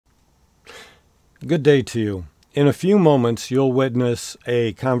Good day to you. In a few moments, you'll witness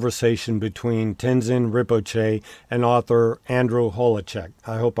a conversation between Tenzin Rinpoche and author Andrew Holecek.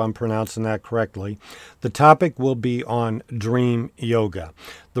 I hope I'm pronouncing that correctly. The topic will be on dream yoga.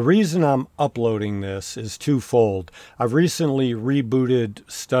 The reason I'm uploading this is twofold. I've recently rebooted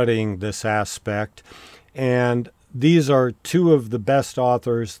studying this aspect, and these are two of the best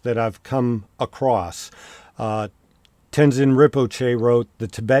authors that I've come across. Tenzin Rinpoche wrote The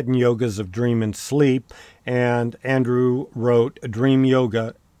Tibetan Yogas of Dream and Sleep, and Andrew wrote Dream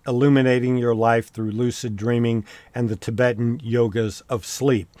Yoga, Illuminating Your Life Through Lucid Dreaming and the Tibetan Yogas of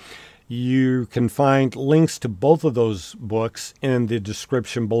Sleep. You can find links to both of those books in the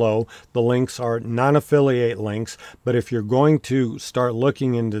description below. The links are non-affiliate links, but if you're going to start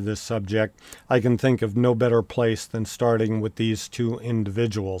looking into this subject, I can think of no better place than starting with these two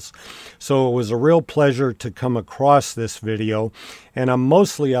individuals. So it was a real pleasure to come across this video, and I'm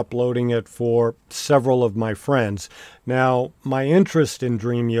mostly uploading it for several of my friends. Now, my interest in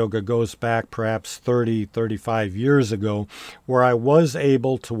dream yoga goes back perhaps 35 years ago, where I was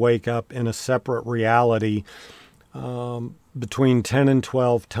able to wake up in a separate reality between 10 and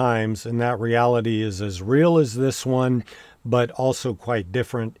 12 times, and that reality is as real as this one, but also quite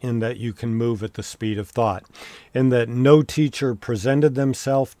different in that you can move at the speed of thought. In that no teacher presented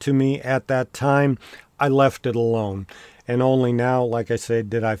themselves to me at that time, I left it alone. And only now, like I said,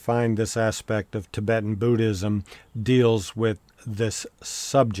 did I find this aspect of Tibetan Buddhism deals with this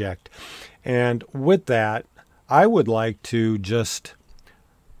subject. And with that, I would like to just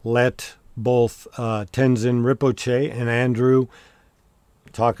let both Tenzin Rinpoche and Andrew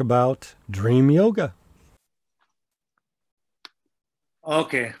talk about dream yoga.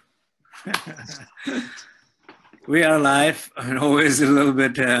 Okay. We are live, and always a little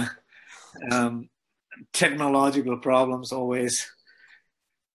bit technological problems always.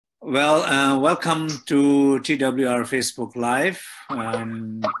 Well, welcome to TWR Facebook Live,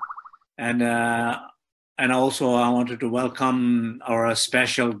 and also I wanted to welcome our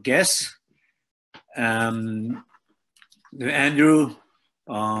special guest, Andrew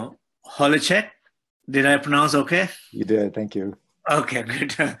Holecek. Did I pronounce okay? You did, thank you. Okay,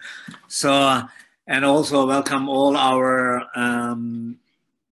 good. So, and also welcome all our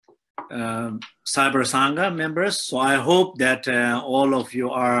Cyber Sangha members. So I hope that all of you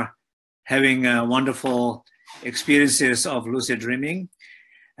are having wonderful experiences of lucid dreaming.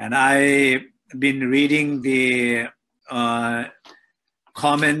 And I've been reading the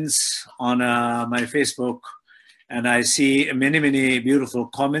comments on my Facebook, and I see many, many beautiful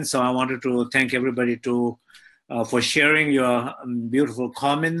comments. So I wanted to thank everybody for sharing your beautiful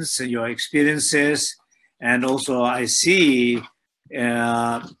comments and your experiences. And also I see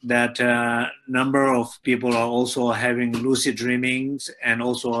that number of people are also having lucid dreamings and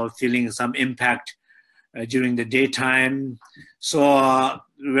also feeling some impact during the daytime. So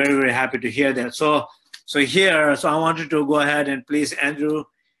very, very happy to hear that. So I wanted to go ahead and please, Andrew,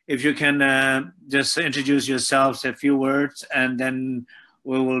 if you can just introduce yourselves a few words, and then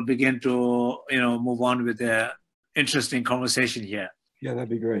we will begin to move on with the interesting conversation here. Yeah, that'd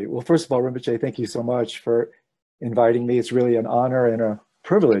be great. Well, first of all, Rinpoche, thank you so much for inviting me. It's really an honor and a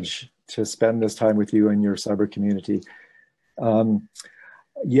privilege to spend this time with you and your cyber community.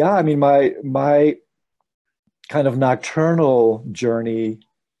 Yeah, I mean, my kind of nocturnal journey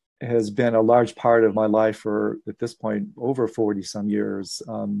has been a large part of my life for, at this point, over 40 some years.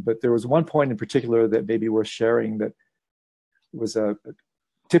 But there was one point in particular that may be worth sharing that was a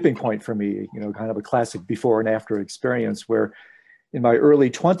tipping point for me, kind of a classic before and after experience, where in my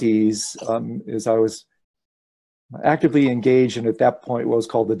early 20s, as I was actively engaged in, at that point, what was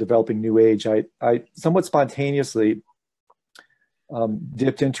called the developing New Age, I somewhat spontaneously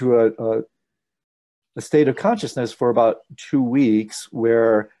dipped into a state of consciousness for about 2 weeks,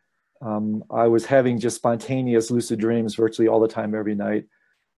 where I was having just spontaneous lucid dreams virtually all the time, every night.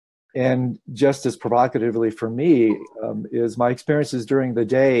 And just as provocatively for me, is my experiences during the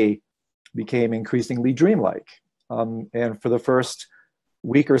day became increasingly dreamlike. And for the first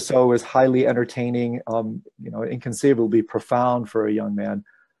week or so was highly entertaining, inconceivably profound for a young man.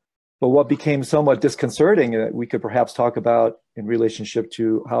 But what became somewhat disconcerting, that we could perhaps talk about in relationship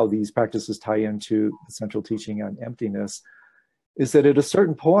to how these practices tie into the central teaching on emptiness, is that at a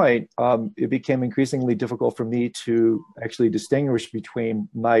certain point, it became increasingly difficult for me to actually distinguish between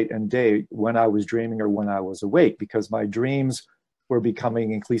night and day, when I was dreaming or when I was awake, because my dreams were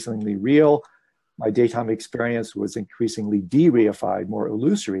becoming increasingly real. My daytime experience was increasingly de-reified, more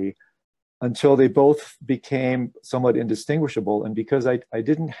illusory, until they both became somewhat indistinguishable. And because I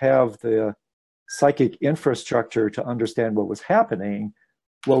didn't have the psychic infrastructure to understand what was happening,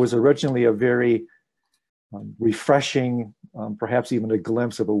 what was originally a very refreshing, perhaps even a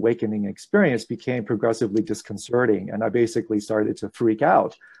glimpse of awakening experience became progressively disconcerting. And I basically started to freak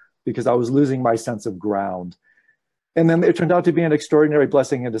out because I was losing my sense of ground. And then it turned out to be an extraordinary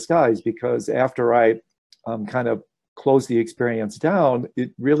blessing in disguise, because after I kind of closed the experience down,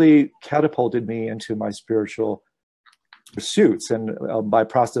 it really catapulted me into my spiritual pursuits. And by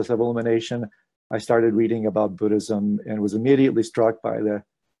process of elimination, I started reading about Buddhism and was immediately struck by the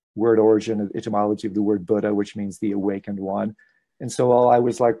word origin of etymology of the word Buddha, which means the awakened one. And so I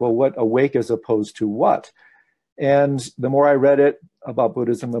was like, well, what awake as opposed to what? And the more I read it about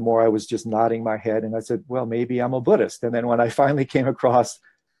Buddhism, the more I was just nodding my head. And I said, well, maybe I'm a Buddhist. And then when I finally came across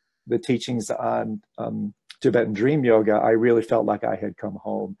the teachings on Tibetan dream yoga, I really felt like I had come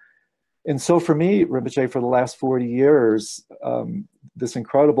home. And so for me, Rinpoche, for the last 40 years, this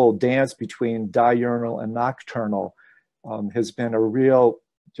incredible dance between diurnal and nocturnal has been a real,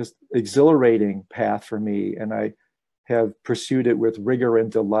 just exhilarating path for me. And I have pursued it with rigor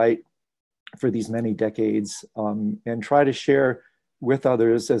and delight for these many decades, and try to share with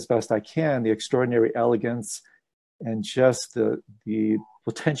others as best I can the extraordinary elegance and just the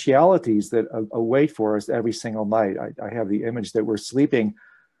potentialities that await for us every single night. I have the image that we're sleeping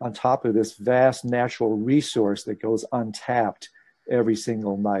on top of this vast natural resource that goes untapped every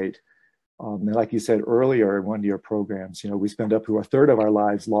single night. And like you said earlier in one of your programs, we spend up to a third of our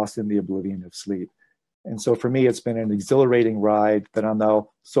lives lost in the oblivion of sleep. And so for me, it's been an exhilarating ride that I'm now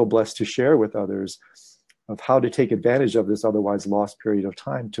so blessed to share with others, of how to take advantage of this otherwise lost period of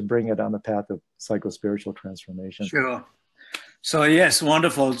time to bring it on the path of psychospiritual transformation. Sure. So yes,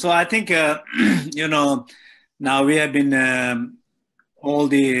 wonderful. So I think, now we have been, our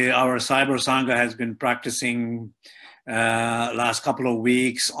Cyber Sangha has been practicing last couple of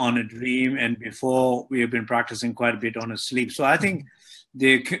weeks on a dream, and before we have been practicing quite a bit on a sleep. So I think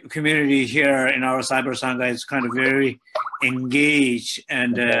the community here in our Cyber Sangha is kind of very engaged,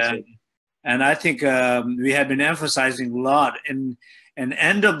 and I think we have been emphasizing a lot. And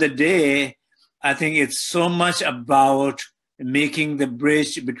end of the day, I think it's so much about making the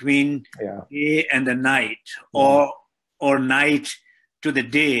bridge between day and the night, or night to the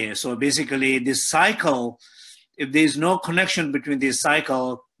day. So basically, this cycle, if there is no connection between this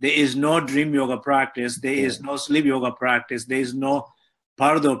cycle, there is no dream yoga practice, there is no sleep yoga practice, there is no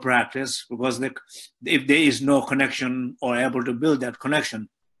bardo practice, because if there is no connection or able to build that connection.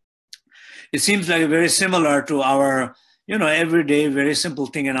 It seems like very similar to our, everyday, very simple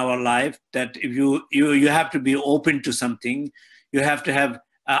thing in our life, that if you have to be open to something, you have to have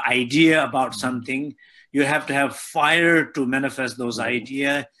an idea about something, you have to have fire to manifest those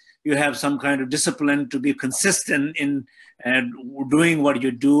ideas, you have some kind of discipline to be consistent in doing what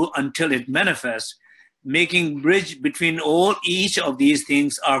you do until it manifests. Making bridge between each of these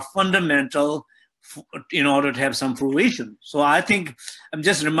things are fundamental in order to have some fruition. So I think I'm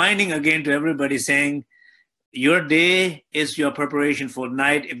just reminding again to everybody, saying your day is your preparation for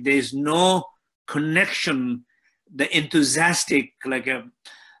night. If there's no connection, the enthusiastic, like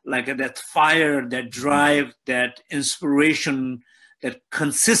that fire, that drive, that inspiration, that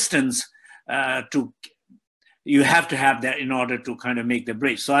consistence, you have to have that in order to kind of make the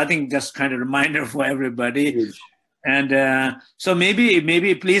bridge. So I think that's kind of a reminder for everybody. Huge. And so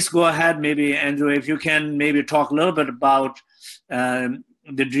maybe please go ahead, maybe Andrew, if you can maybe talk a little bit about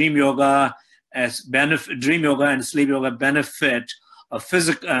the dream yoga as benefit, dream yoga and sleep yoga benefit, a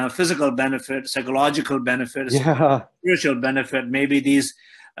physical benefit, psychological benefit, spiritual benefit, maybe these,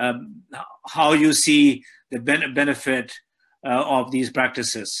 how you see the benefit of these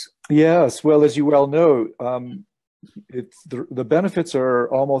practices. Yes, well, as you well know, the benefits are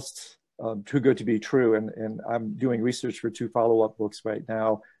almost too good to be true. And I'm doing research for 2 follow-up books right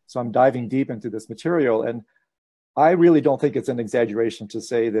now. So I'm diving deep into this material. And I really don't think it's an exaggeration to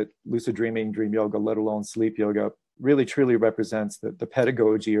say that lucid dreaming, dream yoga, let alone sleep yoga, really truly represents the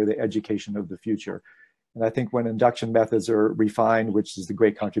pedagogy or the education of the future. And I think when induction methods are refined, which is the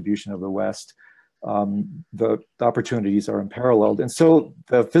great contribution of the West, the opportunities are unparalleled. And so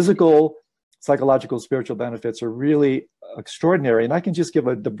the physical, psychological, spiritual benefits are really extraordinary. And I can just give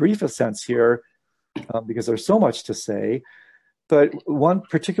the briefest sense here, because there's so much to say. But one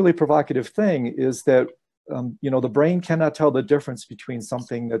particularly provocative thing is that, the brain cannot tell the difference between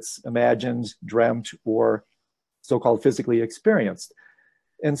something that's imagined, dreamt, or so-called physically experienced.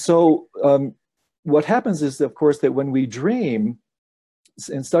 And so what happens is, of course, that when we dream,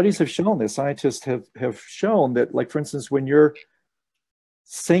 and studies have shown this, scientists have shown that, like, for instance, when you're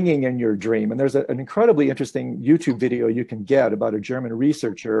singing in your dream, and there's an incredibly interesting YouTube video you can get about a German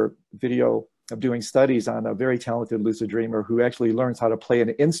researcher, video of doing studies on a very talented lucid dreamer who actually learns how to play an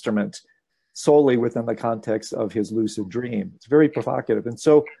instrument solely within the context of his lucid dream. It's very provocative. And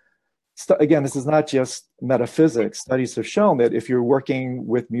so, again, this is not just metaphysics. Studies have shown that if you're working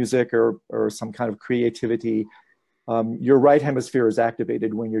with music or some kind of creativity, your right hemisphere is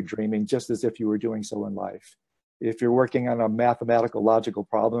activated when you're dreaming, just as if you were doing so in life. If you're working on a mathematical, logical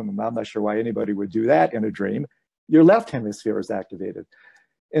problem, and I'm not sure why anybody would do that in a dream, your left hemisphere is activated.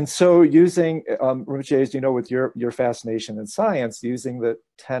 And so using, Rinpoche, as you know, with your fascination in science, using the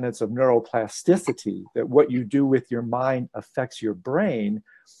tenets of neuroplasticity, that what you do with your mind affects your brain,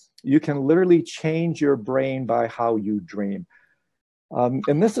 you can literally change your brain by how you dream.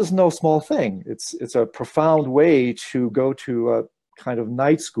 And this is no small thing. It's a profound way to go to a kind of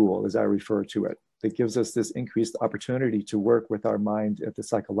night school, as I refer to it, that gives us this increased opportunity to work with our mind at the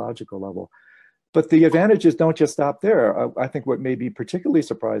psychological level. But the advantages don't just stop there. I think what may be particularly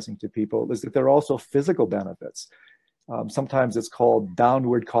surprising to people is that there are also physical benefits. Sometimes it's called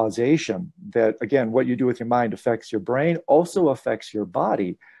downward causation, that again, what you do with your mind affects your brain, also affects your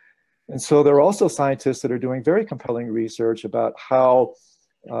body. And so there are also scientists that are doing very compelling research about how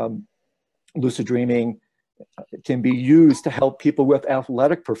lucid dreaming can be used to help people with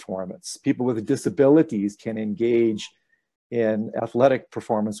athletic performance. People with disabilities can engage in athletic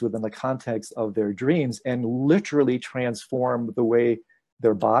performance within the context of their dreams and literally transform the way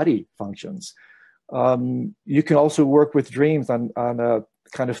their body functions. You can also work with dreams on a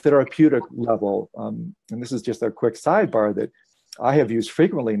kind of therapeutic level. And this is just a quick sidebar that I have used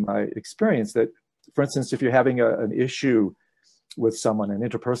frequently in my experience, that, for instance, if you're having an issue with someone, an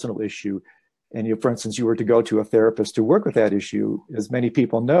interpersonal issue, and you, for instance, you were to go to a therapist to work with that issue, as many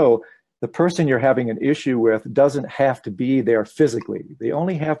people know, the person you're having an issue with doesn't have to be there physically. They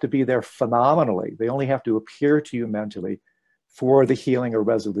only have to be there phenomenally. They only have to appear to you mentally for the healing or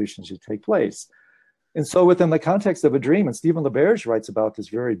resolution to take place. And so within the context of a dream, and Stephen LaBerge writes about this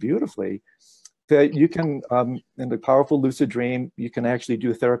very beautifully, that you can, in the powerful lucid dream, you can actually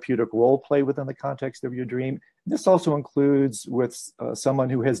do therapeutic role play within the context of your dream. This also includes with someone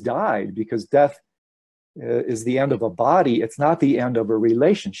who has died, because death is the end of a body. It's not the end of a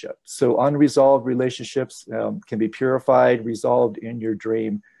relationship. So unresolved relationships can be purified, resolved in your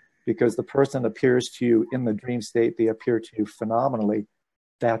dream, because the person appears to you in the dream state. They appear to you phenomenally.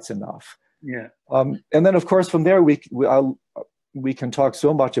 That's enough. Yeah. And then, of course, from there, we can talk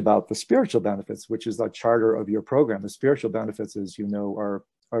so much about the spiritual benefits, which is the charter of your program. The spiritual benefits, as you know,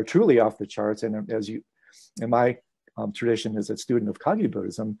 are truly off the charts. And as you, in my tradition as a student of Kagyu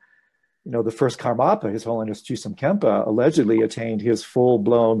Buddhism, you know, the first Karmapa, His Holiness Chusam Khenpa, allegedly attained his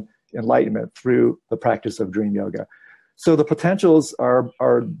full-blown enlightenment through the practice of dream yoga. So the potentials are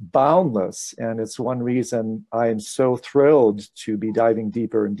boundless, and it's one reason I am so thrilled to be diving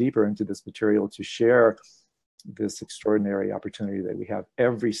deeper and deeper into this material to share this extraordinary opportunity that we have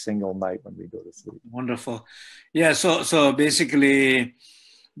every single night when we go to sleep. Wonderful. Yeah, so basically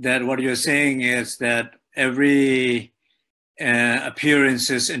that what you're saying is that every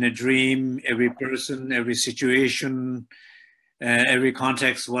appearances in a dream, every person, every situation, every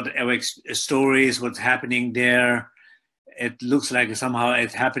context, whatever stories, what's happening there, it looks like somehow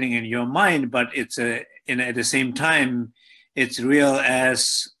it's happening in your mind, but it's at the same time, it's real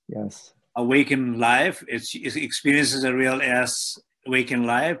as yes, awakened life. It's experiences are real as awakened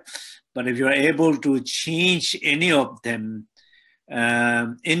life. But if you're able to change any of them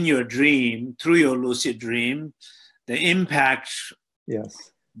in your dream, through your lucid dream, the impact,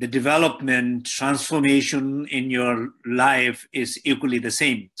 yes, the development, transformation in your life is equally the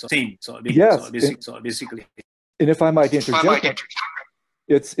same. So yes. So basically. And if I might interject,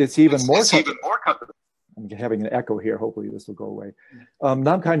 it's even more. I'm having an echo here. Hopefully this will go away.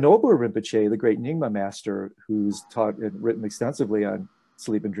 Namkhai Nobu Rinpoche, the great Nyingma master, who's taught and written extensively on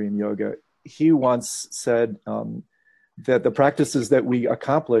sleep and dream yoga, he once said that the practices that we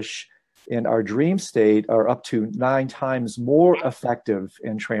accomplish in our dream state are up to 9 times more effective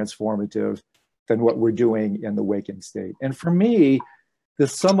and transformative than what we're doing in the waking state. And for me,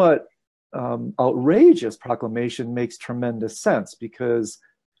 this somewhat outrageous proclamation makes tremendous sense, because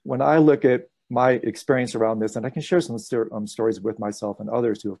when I look at my experience around this, and I can share some stories with myself and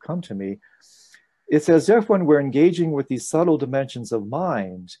others who have come to me, it's as if when we're engaging with these subtle dimensions of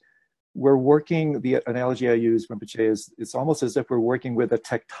mind, we're working, the analogy I use, Rinpoche, is it's almost as if we're working with the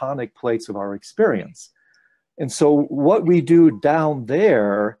tectonic plates of our experience. And so what we do down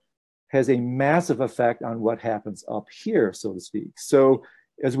there has a massive effect on what happens up here, so to speak. So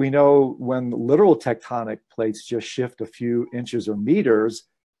as we know, when literal tectonic plates just shift a few inches or meters,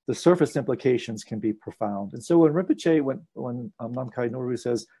 the surface implications can be profound. And so when Rinpoche, when Namkhai Noru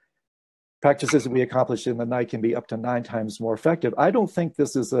says, practices that we accomplish in the night can be up to 9 times more effective. I don't think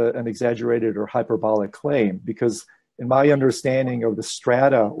this is an exaggerated or hyperbolic claim, because in my understanding of the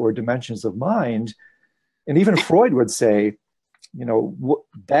strata or dimensions of mind, and even Freud would say, you know,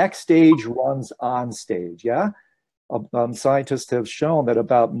 backstage runs on stage, yeah? Scientists have shown that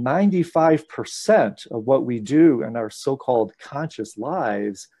about 95% of what we do in our so-called conscious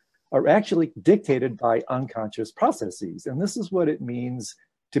lives are actually dictated by unconscious processes. And this is what it means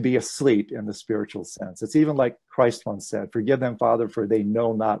to be asleep in the spiritual sense. It's even like Christ once said, "Forgive them, Father, for they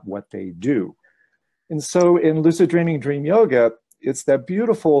know not what they do." And so in lucid dreaming, dream yoga, it's that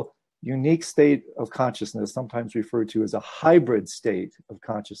beautiful, unique state of consciousness, sometimes referred to as a hybrid state of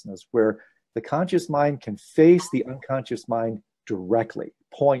consciousness, where the conscious mind can face the unconscious mind directly,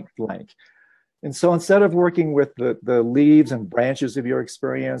 point blank. And so instead of working with the leaves and branches of your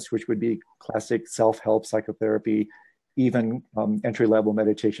experience, which would be classic self-help psychotherapy, even entry-level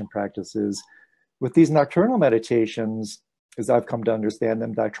meditation practices, with these nocturnal meditations, as I've come to understand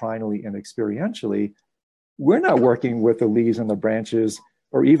them doctrinally and experientially, we're not working with the leaves and the branches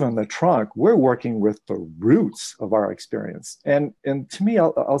or even the trunk. We're working with the roots of our experience. And to me,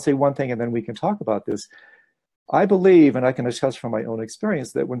 I'll say one thing and then we can talk about this. I believe, and I can discuss from my own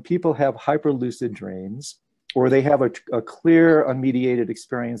experience, that when people have hyperlucid dreams, or they have a clear, unmediated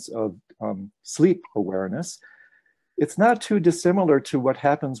experience of sleep awareness, it's not too dissimilar to what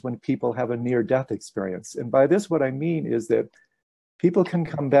happens when people have a near-death experience. And by this, what I mean is that people can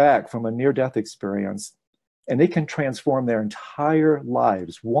come back from a near-death experience and they can transform their entire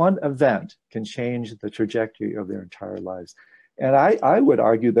lives. One event can change the trajectory of their entire lives. And I would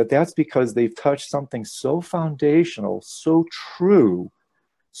argue that that's because they've touched something so foundational, so true,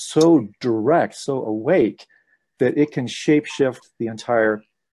 so direct, so awake, that it can shapeshift the entire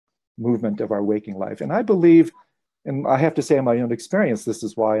movement of our waking life. And I believe, and I have to say in my own experience, this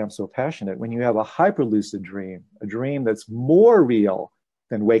is why I'm so passionate, when you have a hyperlucid dream, a dream that's more real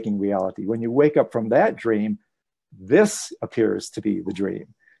than waking reality, when you wake up from that dream, this appears to be the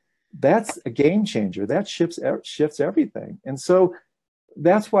dream. That's a game changer. That shifts everything. And so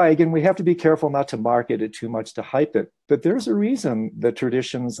that's why, again, we have to be careful not to market it too much, to hype it. But there's a reason the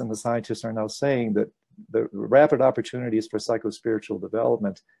traditions and the scientists are now saying that the rapid opportunities for psycho-spiritual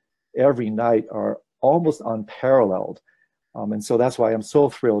development every night are almost unparalleled. And so that's why I'm so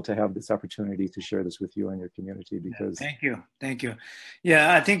thrilled to have this opportunity to share this with you and your community, because... Thank you. Thank you.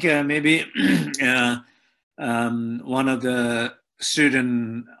 Yeah, I think maybe one of the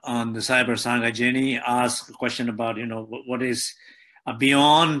student on the Cyber Sangha journey asked a question about, you know, what is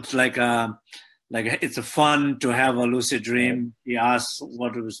beyond like it's a fun to have a lucid dream. He asked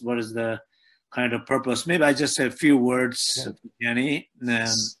what is the kind of purpose. Maybe I just say a few words, Jenny,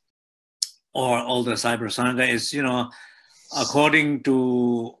 or all the Cyber Sangha is, you know, according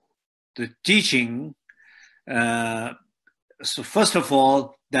to the teaching. So first of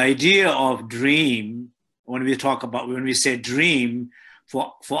all, the idea of dream, when we say dream,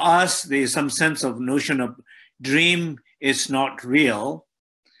 for us, there is some sense of notion of dream is not real.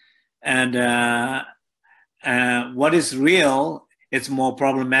 And what is real, it's more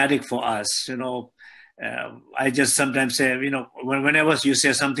problematic for us. You know, I just sometimes say, you know, whenever you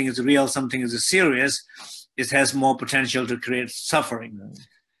say something is real, something is serious, it has more potential to create suffering. Mm-hmm.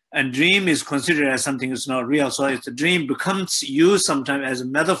 And dream is considered as something that's not real. So if the dream becomes used sometimes as a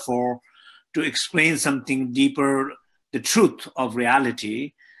metaphor to explain something deeper, the truth of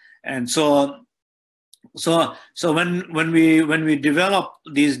reality. And so when we develop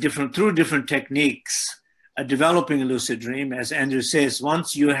these through different techniques, developing a lucid dream, as Andrew says,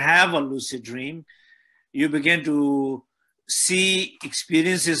 once you have a lucid dream, you begin to see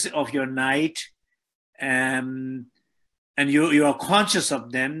experiences of your night, and you are conscious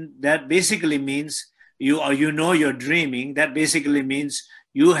of them. That basically means you know you're dreaming. That basically means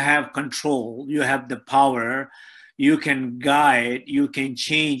you have control, you have the power, you can guide, you can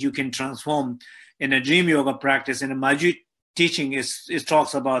change, you can transform. In a dream yoga practice, in a Majid teaching, it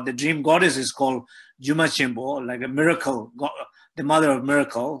talks about the dream goddess is called Juma Chimbo, like a miracle, the mother of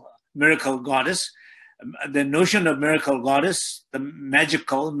miracle goddess. The notion of miracle goddess, the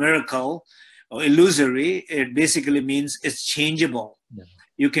magical, miracle, or illusory, it basically means it's changeable. Yeah.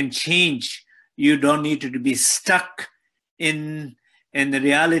 You can change. You don't need to be stuck in the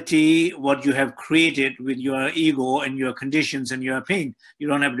reality, what you have created with your ego and your conditions and your pain. You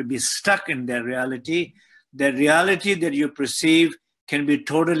don't have to be stuck in that reality. The reality that you perceive can be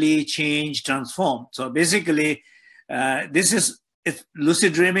totally changed, transformed. So basically,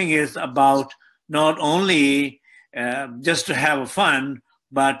 lucid dreaming is about not only just to have fun,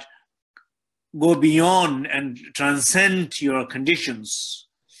 but go beyond and transcend your conditions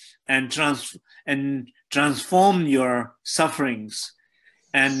and transform your sufferings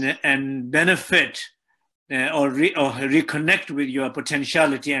and benefit or reconnect with your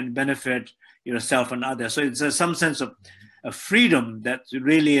potentiality and benefit yourself and others. So it's some sense of freedom, that's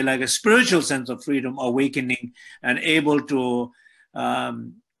really like a spiritual sense of freedom, awakening, and able to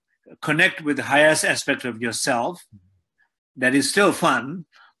connect with the highest aspect of yourself. That is still fun,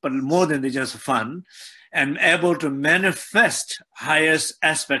 but more than just fun, and able to manifest highest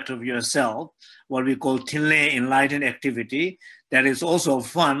aspect of yourself, what we call Tinle, enlightened activity. That is also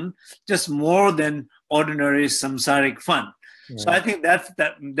fun, just more than ordinary samsaric fun. Yeah. So I think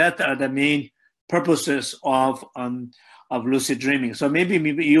that are the main purposes of lucid dreaming. So maybe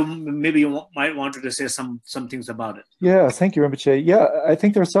you might want to say some things about it. Yeah, thank you, Rinpoche. Yeah, I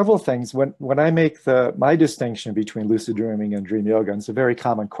think there are several things. When I make my distinction between lucid dreaming and dream yoga, and it's a very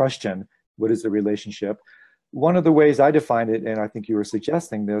common question, what is the relationship? One of the ways I define it, and I think you were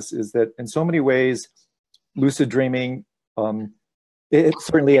suggesting this, is that in so many ways, lucid dreaming, it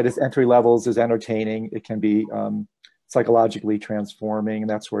certainly at its entry levels is entertaining. It can be psychologically transforming and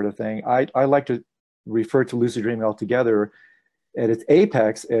that sort of thing. I like to refer to lucid dreaming altogether at its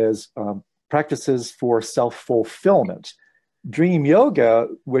apex as practices for self-fulfillment. Dream yoga,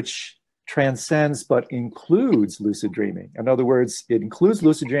 which transcends but includes lucid dreaming, in other words, it includes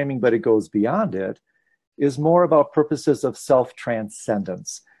lucid dreaming, but it goes beyond it, is more about purposes of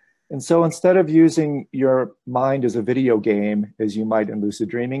self-transcendence. And so instead of using your mind as a video game, as you might in lucid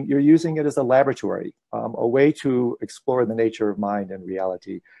dreaming, you're using it as a laboratory, a way to explore the nature of mind and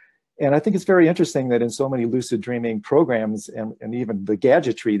reality. And I think it's very interesting that in so many lucid dreaming programs and even the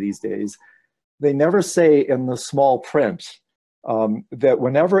gadgetry these days, they never say in the small print that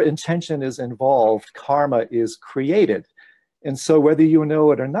whenever intention is involved, karma is created. And so whether you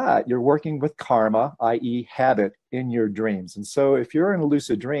know it or not, you're working with karma, i.e. habit, in your dreams. And so if you're in a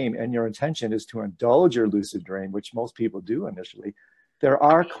lucid dream and your intention is to indulge your lucid dream, which most people do initially, there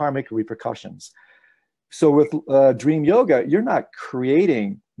are karmic repercussions. So with dream yoga, you're not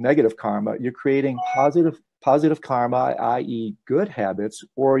creating negative karma, you're creating positive karma, i.e. good habits,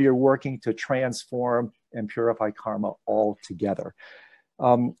 or you're working to transform and purify karma altogether.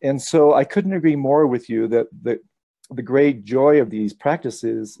 And so I couldn't agree more with you that the great joy of these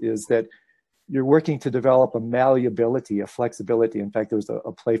practices is that you're working to develop a malleability, a flexibility. In fact, there's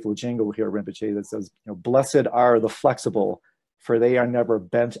a playful jingle here, Rinpoche, that says, blessed are the flexible, for they are never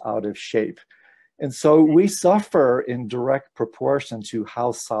bent out of shape. And so we suffer in direct proportion to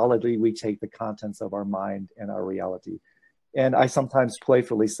how solidly we take the contents of our mind and our reality. And I sometimes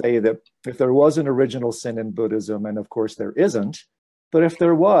playfully say that if there was an original sin in Buddhism, and of course there isn't, but if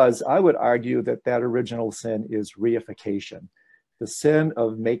there was, I would argue that that original sin is reification, the sin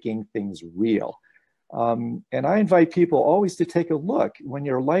of making things real. And I invite people always to take a look when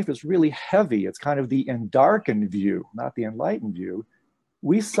your life is really heavy. It's kind of the endarkened view, not the enlightened view.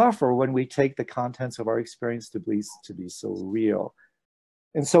 We suffer when we take the contents of our experience to be so real.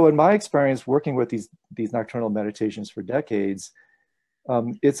 And so in my experience working with these nocturnal meditations for decades,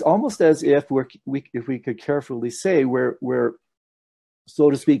 it's almost as if if we could carefully say we're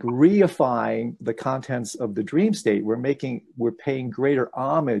so to speak, reifying the contents of the dream state. We're paying greater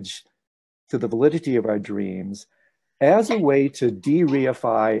homage to the validity of our dreams as a way to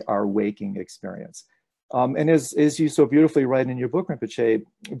de-reify our waking experience. And as you so beautifully write in your book, Rinpoche,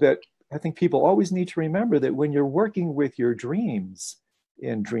 that I think people always need to remember that when you're working with your dreams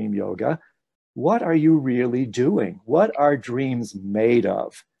in dream yoga, what are you really doing? What are dreams made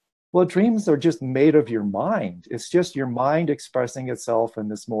of? Well, dreams are just made of your mind. It's just your mind expressing itself in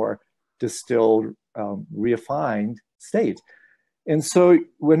this more distilled, refined state. And so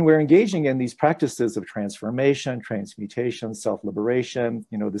when we're engaging in these practices of transformation, transmutation, self-liberation,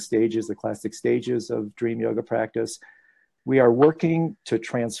 the classic stages of dream yoga practice, we are working to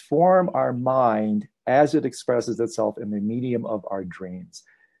transform our mind as it expresses itself in the medium of our dreams.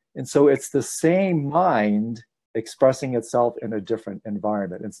 And so it's the same mind expressing itself in a different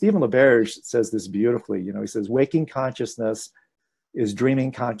environment. And Stephen LaBerge says this beautifully. He says, waking consciousness is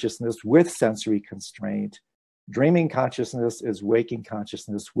dreaming consciousness with sensory constraint. Dreaming consciousness is waking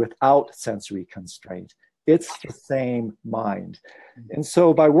consciousness without sensory constraint. It's the same mind. And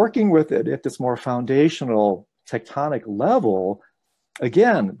so by working with it at this more foundational tectonic level,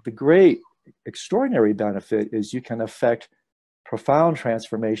 again, the great extraordinary benefit is you can affect profound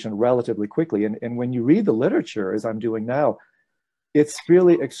transformation relatively quickly. And when you read the literature, as I'm doing now, it's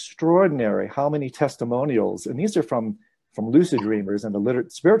really extraordinary how many testimonials, and these are from lucid dreamers, and the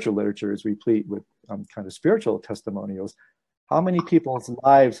spiritual literature is replete with kind of spiritual testimonials, how many people's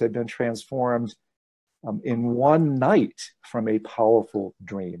lives have been transformed in one night from a powerful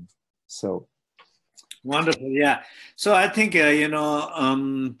dream. So wonderful. Yeah. So I think,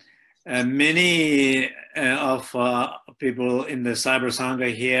 many of people in the Cyber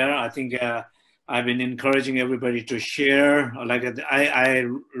Sangha here, I think I've been encouraging everybody to share. Like I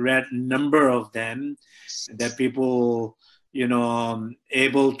read a number of them that people,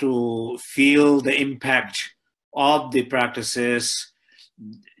 able to feel the impact of the practices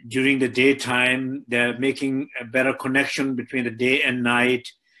during the daytime. They're making a better connection between the day and night,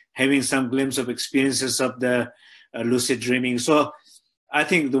 having some glimpse of experiences of the lucid dreaming. So I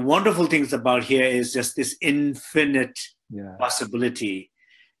think the wonderful things about here is just this infinite possibility,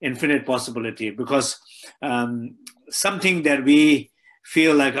 because something that we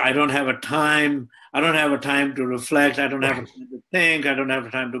feel like I don't have a time to reflect, I don't have a time to think, I don't have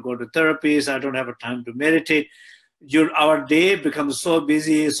a time to go to therapies, I don't have a time to meditate. Our day becomes so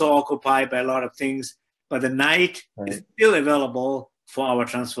busy, so occupied by a lot of things, but the night is still available for our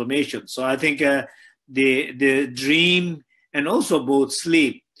transformation. So I think the dream and also both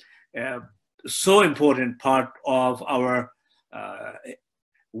sleep, so important part of our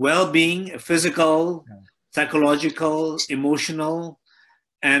well-being, physical, psychological, emotional,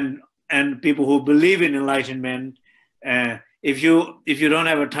 and people who believe in enlightenment. If you don't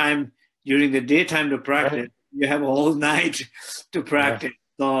have a time during the daytime to practice, you have a whole night to practice.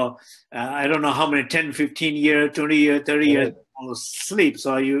 So I don't know how many 10, 15 years, 20 years, 30 years of sleep.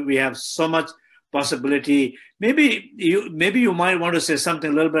 So we have so much possibility. Maybe you might want to say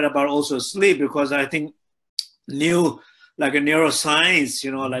something a little bit about also sleep, because I think like a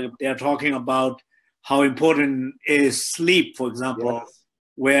neuroscience, like they're talking about how important is sleep, for example,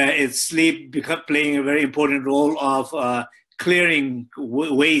 where it's sleep playing a very important role of clearing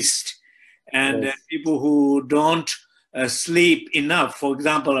waste. And people who don't sleep enough, for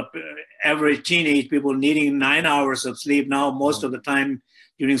example, average teenage people needing 9 hours of sleep now, most of the time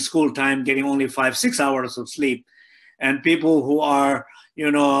during school time, getting only 5-6 hours of sleep. And people who are,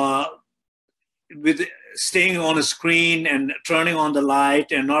 with staying on a screen and turning on the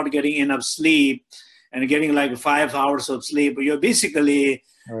light and not getting enough sleep and getting like 5 hours of sleep, you're basically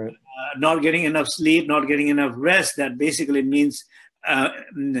not getting enough sleep, not getting enough rest. That basically means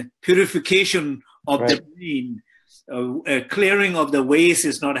purification of the brain, clearing of the waste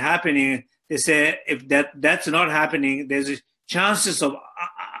is not happening. They say if that's not happening, there's chances of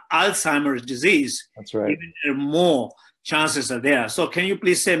Alzheimer's disease. That's right. Even more chances are there. So can you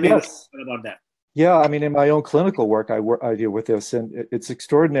please say maybe about that? Yeah, I mean, in my own clinical work, I deal with this, and it's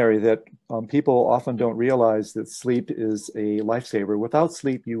extraordinary that people often don't realize that sleep is a lifesaver. Without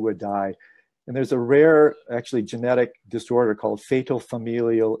sleep, you would die. And there's a rare, actually, genetic disorder called fatal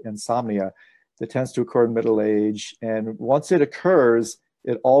familial insomnia that tends to occur in middle age. And once it occurs,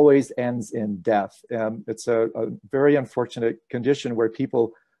 it always ends in death. It's a very unfortunate condition where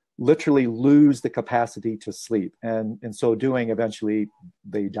people literally lose the capacity to sleep. And in so doing, eventually,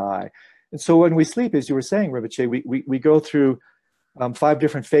 they die. And so when we sleep, as you were saying, Rinpoche, we go through 5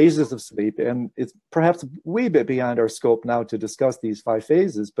 different phases of sleep. And it's perhaps a wee bit beyond our scope now to discuss these 5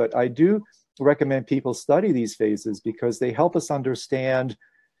 phases. But I do recommend people study these phases because they help us understand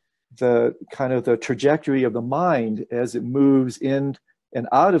the kind of the trajectory of the mind as it moves in and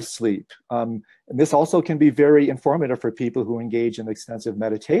out of sleep. And this also can be very informative for people who engage in extensive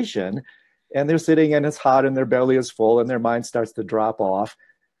meditation. And they're sitting and it's hot and their belly is full and their mind starts to drop off.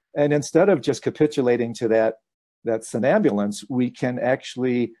 And instead of just capitulating to that somnambulance, we can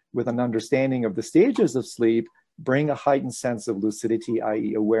actually, with an understanding of the stages of sleep, bring a heightened sense of lucidity,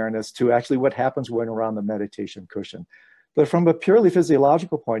 i.e. awareness, to actually what happens when we're on the meditation cushion. But from a purely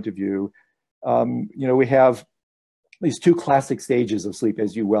physiological point of view, we have these 2 classic stages of sleep,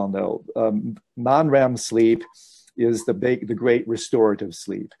 as you well know. Non-REM sleep is the great restorative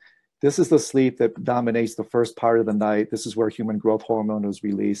sleep. This is the sleep that dominates the first part of the night. This is where human growth hormone is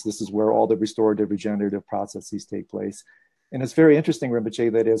released. This is where all the restorative, regenerative processes take place. And it's very interesting,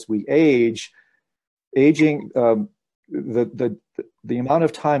 Rinpoche, that as we aging, the amount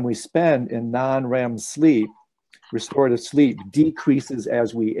of time we spend in non-REM sleep, restorative sleep, decreases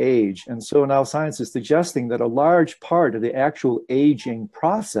as we age. And so now science is suggesting that a large part of the actual aging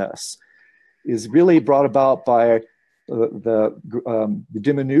process is really brought about by the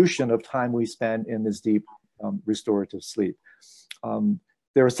diminution of time we spend in this deep restorative sleep.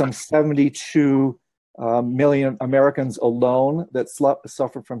 There are some 72 million Americans alone that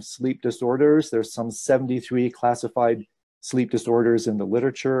suffer from sleep disorders. There's some 73 classified sleep disorders in the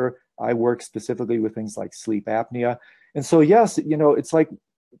literature. I work specifically with things like sleep apnea. And so, yes, it's like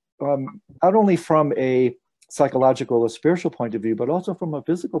not only from a psychological or spiritual point of view, but also from a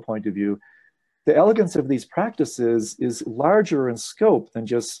physical point of view, the elegance of these practices is larger in scope than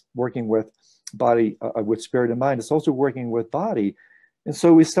just working with body, with spirit and mind. It's also working with body. And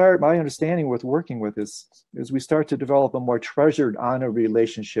so we start, my understanding with working with this is we start to develop a more treasured honor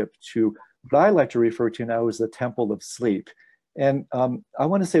relationship to what I like to refer to now as the temple of sleep. And I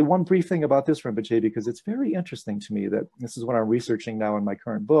want to say one brief thing about this, Rinpoche, because it's very interesting to me that this is what I'm researching now in my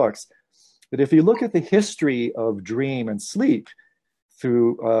current books, that if you look at the history of dream and sleep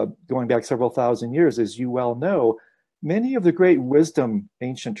through going back several thousand years, as you well know, many of the great wisdom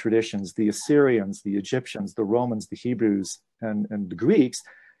ancient traditions, the Assyrians, the Egyptians, the Romans, the Hebrews, and the Greeks,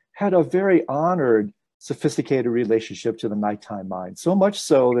 had a very honored, sophisticated relationship to the nighttime mind. So much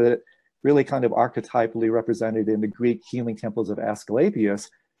so that it really kind of archetypally represented in the Greek healing temples of Asclepius.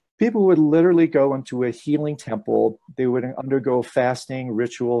 People would literally go into a healing temple. They would undergo fasting,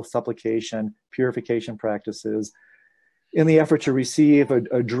 ritual, supplication, purification practices in the effort to receive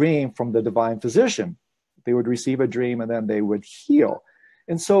a dream from the divine physician. They would receive a dream and then they would heal.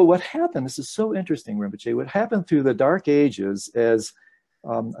 And so what happened, this is so interesting, Rinpoche, what happened through the Dark Ages as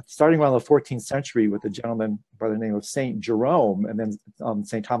starting around the 14th century with a gentleman by the name of Saint Jerome and then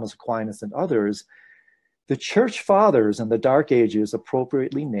Saint Thomas Aquinas and others, the church fathers in the Dark Ages,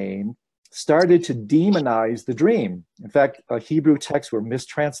 appropriately named, started to demonize the dream. In fact, Hebrew texts were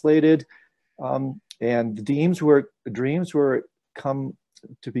mistranslated, and the dreams were come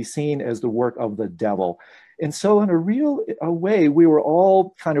to be seen as the work of the devil. And so in a real way, we were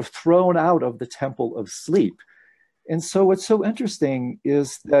all kind of thrown out of the temple of sleep. And so what's so interesting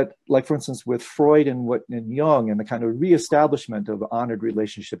is that, like for instance, with Freud and Jung and the kind of reestablishment of honored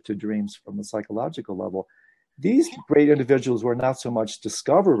relationship to dreams from the psychological level, these great individuals were not so much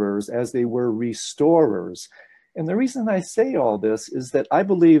discoverers as they were restorers. And the reason I say all this is that I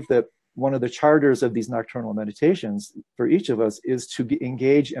believe that one of the charters of these nocturnal meditations for each of us is to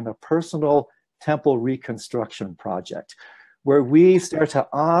engage in a personal temple reconstruction project where we start to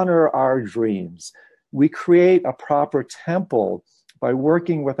honor our dreams. We create a proper temple by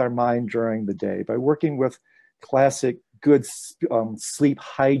working with our mind during the day, by working with classic good sleep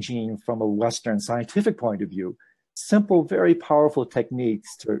hygiene from a Western scientific point of view. Simple, very powerful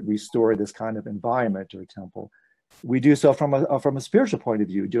techniques to restore this kind of environment or temple. We do so from a spiritual point of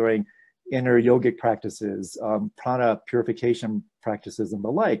view during inner yogic practices, prana purification practices, and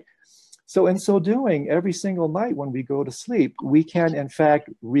the like. So in so doing, every single night when we go to sleep, we can in fact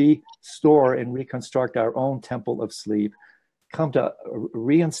restore and reconstruct our own temple of sleep, come to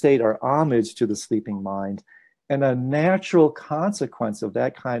reinstate our homage to the sleeping mind. And a natural consequence of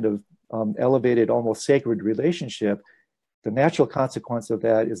that kind of elevated, almost sacred relationship, the natural consequence of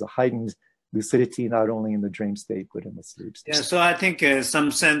that is a heightened lucidity, not only in the dream state, but in the sleep state. Yeah, so I think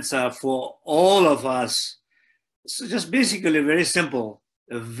some sense for all of us, so just basically very simple,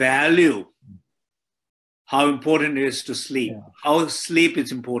 value how important it is to sleep, how sleep is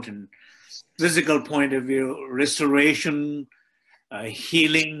important, physical point of view, restoration,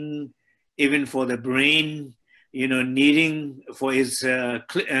 healing, even for the brain, you know, needing for his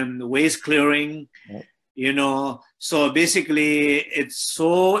waste clearing, you know. So basically it's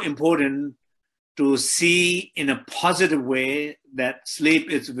so important to see in a positive way that sleep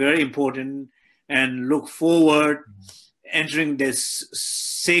is very important and look forward, entering this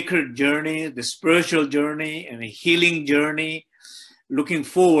sacred journey, the spiritual journey and a healing journey, looking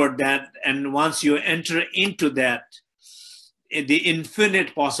forward that, and once you enter into that, the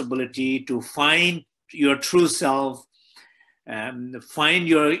infinite possibility to find your true self, find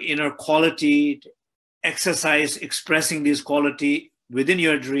your inner quality, exercise expressing this quality within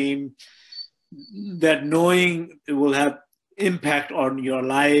your dream, that knowing it will have impact on your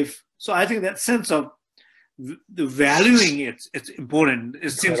life. So I think that sense of the valuing it's important.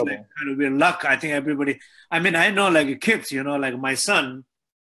 It seems like kind of we're luck. I think everybody, I mean, I know like kids, you know, like my son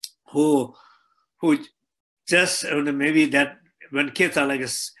who just maybe that when kids are like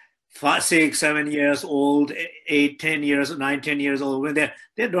 5, 6, 7 years old, 8, 10 years, 9, 10 years old, when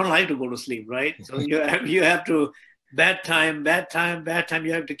they don't like to go to sleep, right? So you have to bedtime,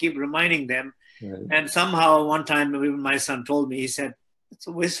 you have to keep reminding them. Right. And somehow one time even my son told me, he said, it's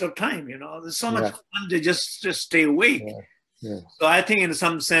a waste of time, you know, there's so much fun to just stay awake. So I think in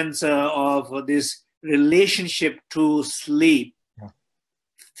some sense of this relationship to sleep,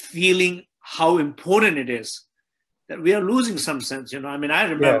 feeling how important it is, that we are losing some sense, you know. I mean, I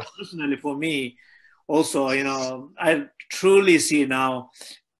remember personally for me also, you know, I truly see now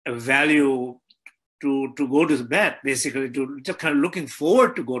a value to go to bed, basically, to just kind of looking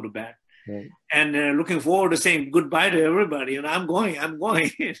forward to go to bed. Right. And looking forward to saying goodbye to everybody. You know, I'm going.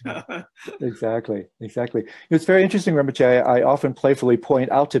 You know? Exactly. It's very interesting, Rinpoche. I often playfully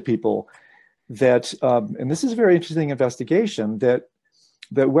point out to people that, and this is a very interesting investigation, that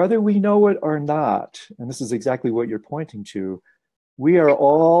whether we know it or not, and this is exactly what you're pointing to, we are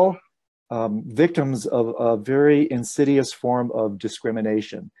all victims of a very insidious form of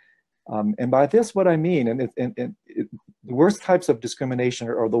discrimination. And by this, what I mean, the worst types of discrimination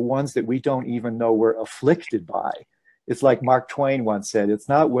are the ones that we don't even know we're afflicted by. It's like Mark Twain once said, it's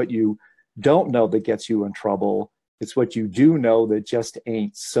not what you don't know that gets you in trouble, it's what you do know that just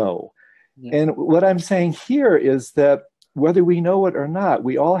ain't so. Yeah. And what I'm saying here is that whether we know it or not,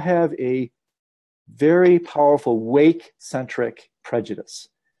 we all have a very powerful wake-centric prejudice.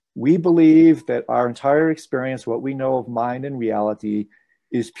 We believe that our entire experience, what we know of mind and reality,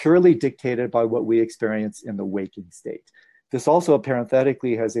 is purely dictated by what we experience in the waking state. This also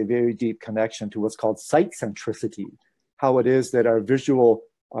parenthetically has a very deep connection to what's called sight centricity, how it is that our visual,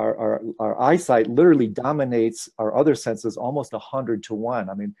 our eyesight literally dominates our other senses almost 100 to 1.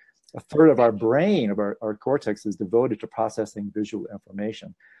 I mean, a third of our brain, of our cortex, is devoted to processing visual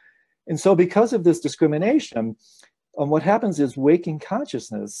information. And so because of this discrimination, what happens is waking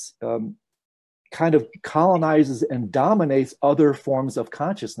consciousness kind of colonizes and dominates other forms of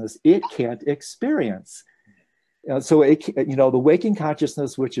consciousness it can't experience. So the waking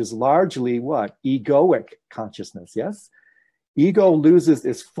consciousness, which is largely what? Egoic consciousness, yes? Ego loses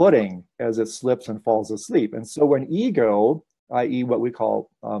its footing as it slips and falls asleep. And so when ego, i.e. what we call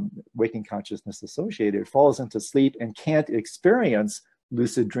waking consciousness associated, falls into sleep and can't experience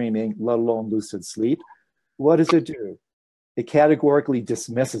lucid dreaming, let alone lucid sleep, what does it do? It categorically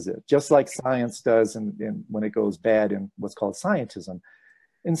dismisses it, just like science does when it goes bad in what's called scientism.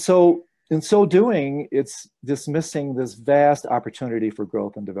 And so in so doing, it's dismissing this vast opportunity for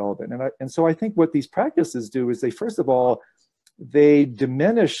growth and development. And so I think what these practices do is they, first of all, they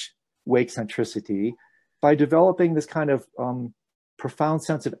diminish wake centricity by developing this kind of profound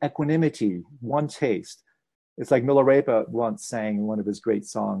sense of equanimity, one taste. It's like Milarepa once sang in one of his great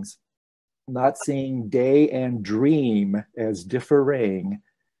songs, not seeing day and dream as differing,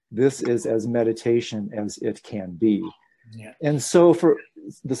 this is as meditation as it can be. Yeah. And so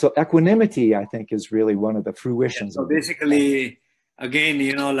so equanimity, I think, is really one of the fruitions. Yeah, so basically, again,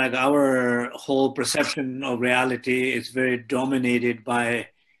 like our whole perception of reality is very dominated by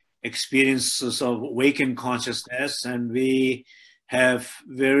experiences of awakened consciousness, and we have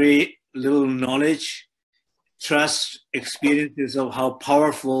very little knowledge, trust, experiences of how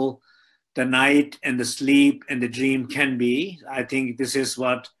powerful the night and the sleep and the dream can be. I think this is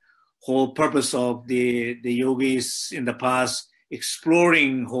what whole purpose of the yogis in the past,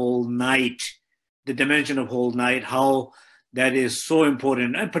 exploring whole night, the dimension of whole night, how that is so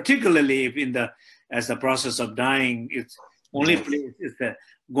important, and particularly if as the process of dying, it's only place is that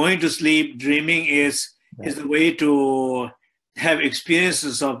going to sleep, dreaming is the way to have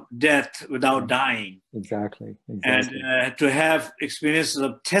experiences of death without dying. Exactly. And to have experiences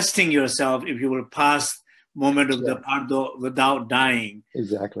of testing yourself if you will pass moment of the bardo without dying.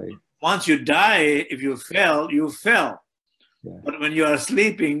 Exactly. Once you die, if you fell, you fell. Yeah. But when you are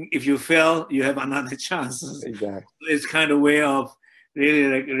sleeping, if you fell, you have another chance. Exactly. It's kind of way of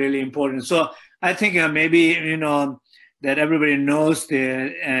really important. So I think maybe, that everybody knows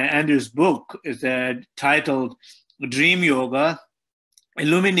Andrew's book is titled Dream Yoga,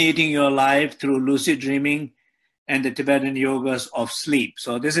 Illuminating Your Life Through Lucid Dreaming and the Tibetan Yogas of Sleep.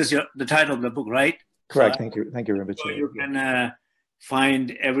 So this is the title of the book, right? Correct. So, thank you, Rinpoche. So you can find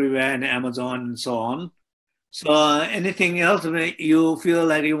everywhere in Amazon and so on. So anything else you feel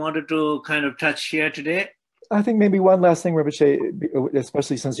like you wanted to kind of touch here today? I think maybe one last thing, Rinpoche,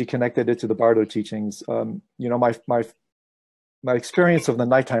 especially since you connected it to the Bardo teachings. My experience of the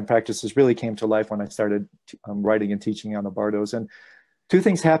nighttime practices really came to life when I started writing and teaching on the Bardos. And two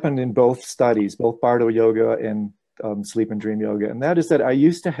things happened in both studies, both Bardo yoga and sleep and dream yoga. And that is that I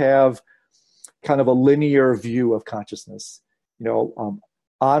used to have kind of a linear view of consciousness, on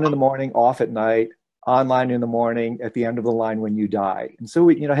in the morning, off at night, online in the morning, at the end of the line when you die. And so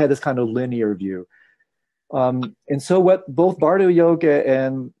we, had this kind of linear view. And so what both Bardo yoga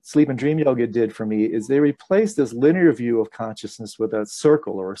and sleep and dream yoga did for me is they replaced this linear view of consciousness with a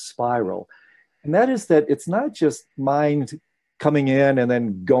circle or a spiral. And that is that it's not just mind coming in and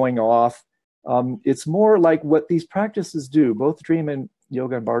then going off. It's more like what these practices do, both dream and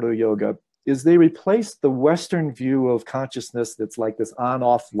yoga and Bardo yoga, is they replace the Western view of consciousness that's like this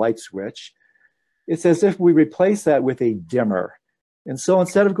on-off light switch. It's as if we replace that with a dimmer. And so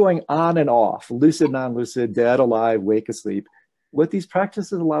instead of going on and off, lucid, non-lucid, dead, alive, wake, asleep, what these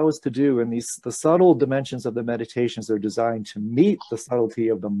practices allow us to do, and the subtle dimensions of the meditations are designed to meet the subtlety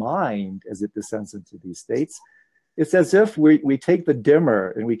of the mind as it descends into these states, it's as if we take the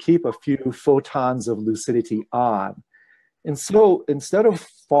dimmer and we keep a few photons of lucidity on. And so instead of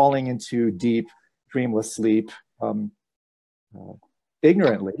falling into deep, dreamless sleep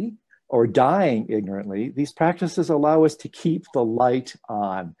ignorantly or dying ignorantly, these practices allow us to keep the light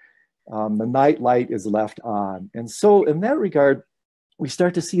on. The night light is left on. And so in that regard, we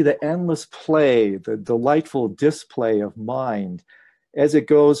start to see the endless play, the delightful display of mind as it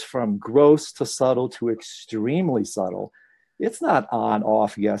goes from gross to subtle to extremely subtle. It's not on,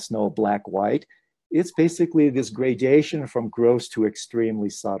 off, yes, no, black, white. It's basically this gradation from gross to extremely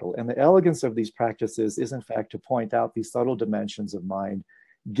subtle. And the elegance of these practices is, in fact, to point out these subtle dimensions of mind,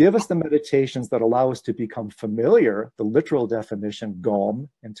 give us the meditations that allow us to become familiar, the literal definition, gom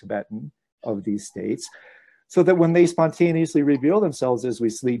in Tibetan, of these states, so that when they spontaneously reveal themselves as we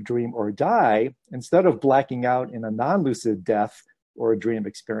sleep, dream, or die, instead of blacking out in a non-lucid death or a dream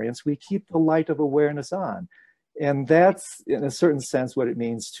experience, we keep the light of awareness on. And that's, in a certain sense, what it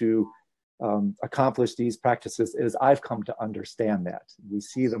means to accomplish these practices, as I've come to understand that. We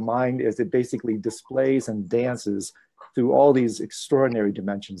see the mind as it basically displays and dances through all these extraordinary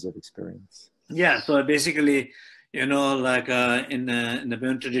dimensions of experience. Yeah, so basically, you know, like in the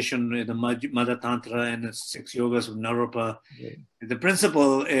Buddhist tradition, the Mother Tantra and the 6 yogas of Naropa, the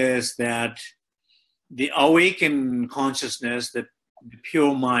principle is that the awakened consciousness, the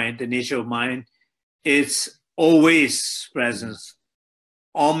pure mind, the nature of mind, is always presence,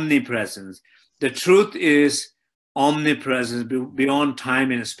 omnipresence. The truth is omnipresence beyond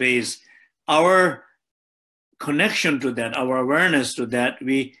time and space. Our connection to that, our awareness to that,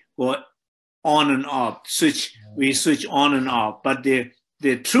 we go on and off, we switch on and off, but the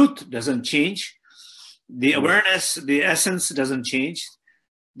truth doesn't change. The awareness, the essence doesn't change.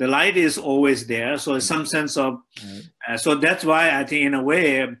 The light is always there. So in some sense of, so that's why I think in a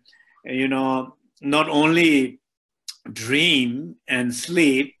way, you know, not only dream and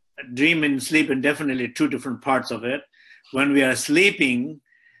sleep and definitely two different parts of it. When we are sleeping,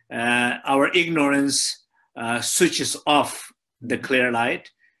 our ignorance switches off the clear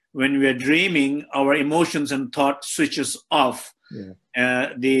light. When we are dreaming, our emotions and thought switches off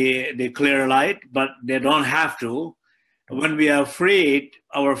the clear light, but they don't have to. When we are afraid,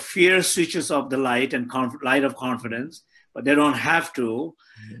 our fear switches off the light and light of confidence, but they don't have to.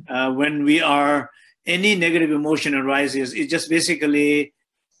 When we are, any negative emotion arises, it just basically,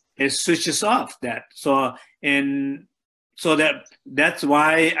 it switches off that. So, that's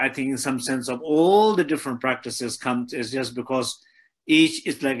why I think in some sense of all the different practices comes is just because each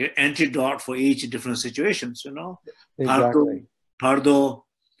is like an antidote for each different situations, you know. Exactly. Bardo,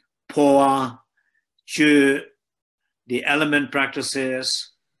 Poa, Chu, the element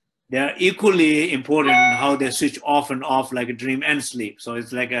practices, they are equally important in how they switch off and off like a dream and sleep. So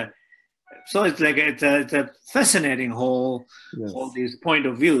it's like it's a fascinating whole these point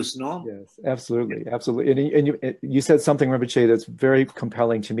of views, no? Yes, absolutely, absolutely. And you said something, Rinpoche, that's very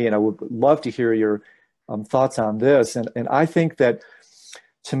compelling to me, and I would love to hear your thoughts on this. And I think that,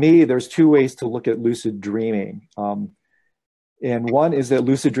 to me, there's two ways to look at lucid dreaming. And one is that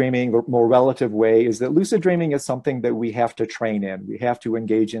lucid dreaming, the more relative way, is that lucid dreaming is something that we have to train in. We have to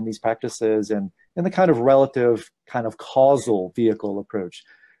engage in these practices and in the kind of relative, kind of causal vehicle approach.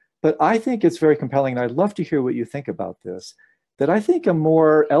 But I think it's very compelling, and I'd love to hear what you think about this, that I think a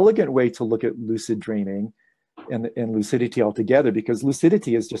more elegant way to look at lucid dreaming and lucidity altogether, because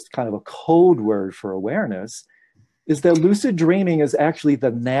lucidity is just kind of a code word for awareness, is that lucid dreaming is actually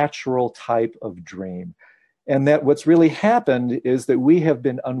the natural type of dream. And that what's really happened is that we have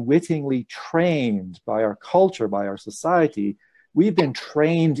been unwittingly trained by our culture, by our society. We've been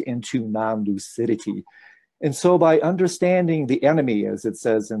trained into non-lucidity. And so by understanding the enemy, as it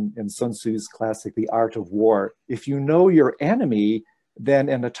says in Sun Tzu's classic, The Art of War, if you know your enemy, then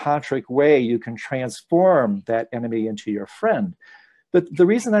in a tantric way, you can transform that enemy into your friend. But the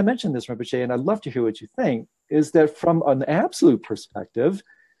reason I mention this, Rinpoche, and I'd love to hear what you think, is that from an absolute perspective,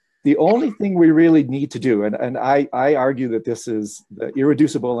 the only thing we really need to do, and I argue that this is the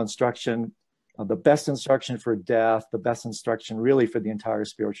irreducible instruction, the best instruction for death, the best instruction really for the entire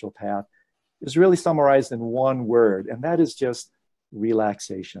spiritual path, is really summarized in one word, and that is just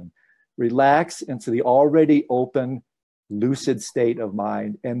relaxation. Relax into the already open, lucid state of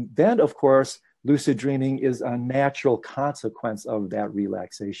mind. And then, of course, lucid dreaming is a natural consequence of that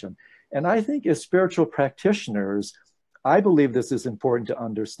relaxation. And I think as spiritual practitioners, I believe this is important to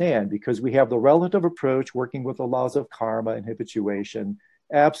understand, because we have the relative approach working with the laws of karma and habituation.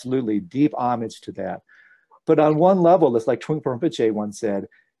 Absolutely, deep homage to that. But on one level, it's like Trungpa Rinpoche once said,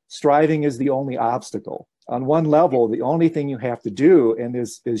 striving is the only obstacle. On one level, the only thing you have to do, and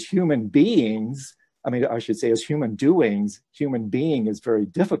as human beings, I mean, I should say as human doings, human being is very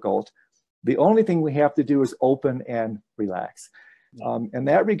difficult. The only thing we have to do is open and relax. In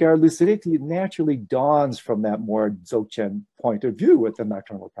that regard, lucidity naturally dawns from that more Dzogchen point of view with the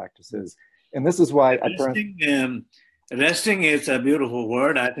nocturnal practices. And this is why resting is a beautiful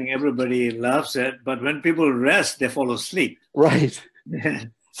word. I think everybody loves it. But when people rest, they fall asleep. Right.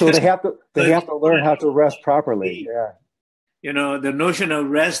 So they have to learn how to rest properly. Yeah. You know, the notion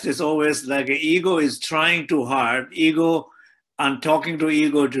of rest is always like an ego is trying too hard. Ego, I'm talking to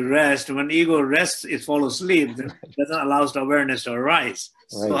ego to rest. When ego rests, it falls asleep. That doesn't allow the awareness to arise.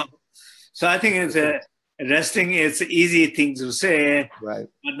 Right. So I think it's resting. It's an easy thing to say, right,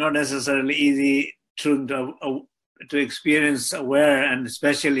 but not necessarily easy to experience aware, and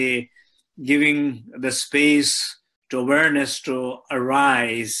especially giving the space to awareness to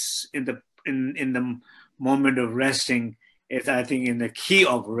arise in the moment of resting. Is, I think, in the key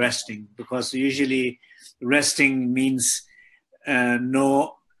of resting, because usually resting means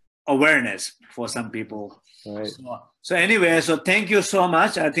no awareness for some people. right. So anyway, so thank you so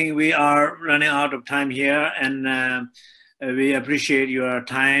much. I think we are running out of time here, and we appreciate your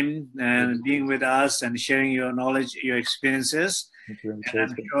time and being with us and sharing your knowledge, your experiences. And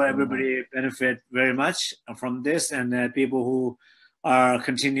I'm sure everybody benefit very much from this, and people who are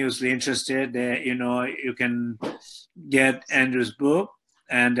continuously interested, you know, you can get Andrew's book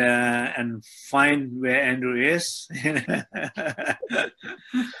and find where Andrew is.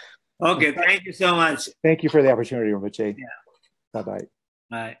 Okay, thank you so much. Thank you for the opportunity, Rinpoche. Yeah. Bye-bye.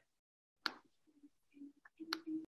 Bye.